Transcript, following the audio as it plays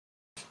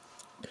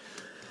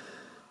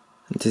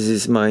This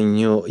is my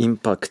new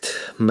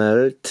impact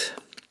melt.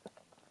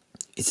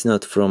 It's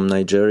not from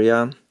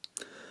Nigeria,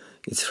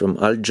 it's from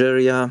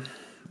Algeria,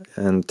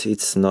 and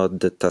it's not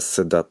the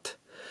Tassedat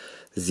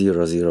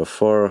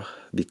 004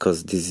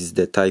 because this is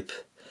the type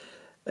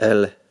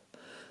L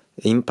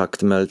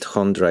impact melt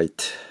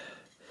chondrite.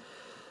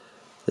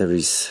 There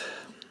is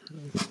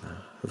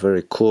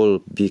very cool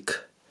big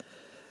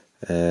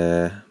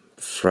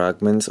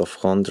fragments of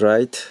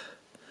chondrite,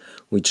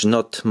 which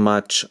not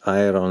much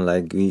iron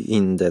like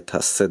in the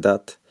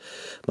Tassedat,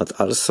 but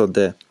also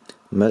the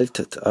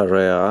melted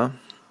area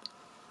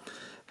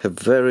have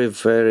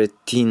very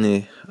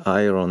tiny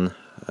iron.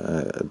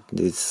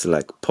 It's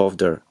like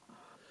powder,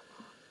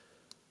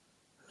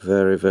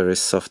 very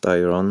soft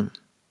iron.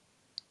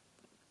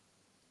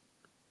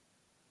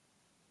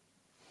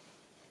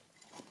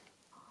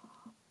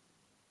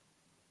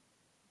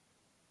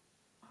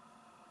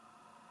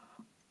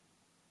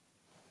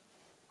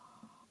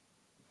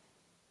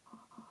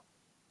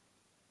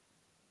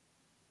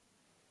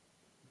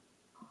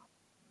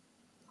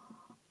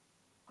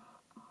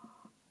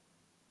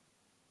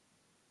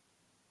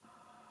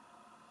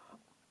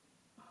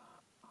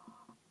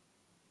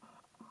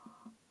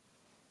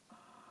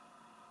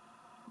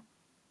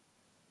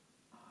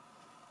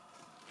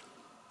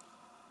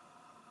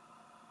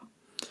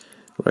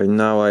 Right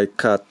now I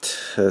cut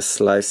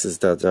slices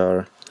that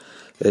are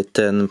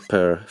 10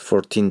 per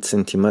 14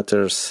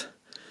 centimeters.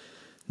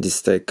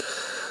 This take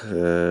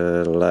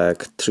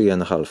like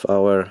 3.5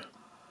 hours.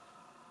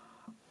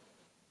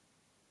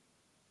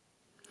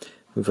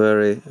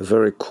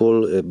 Very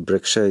cool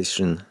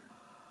breakation.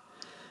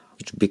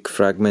 Which big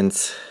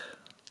fragments.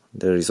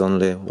 There is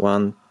only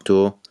 1,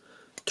 2,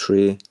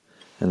 3,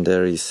 and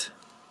there is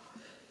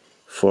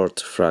 4th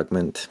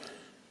fragment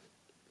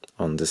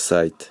on the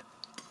side.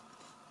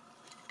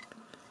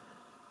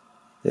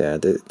 Yeah,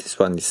 this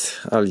one is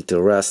a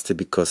little rusty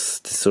because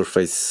the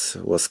surface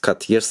was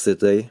cut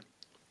yesterday,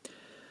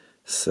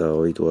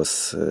 so it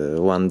was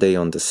 1 day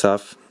on the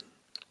south.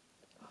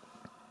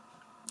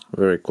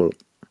 Very cool.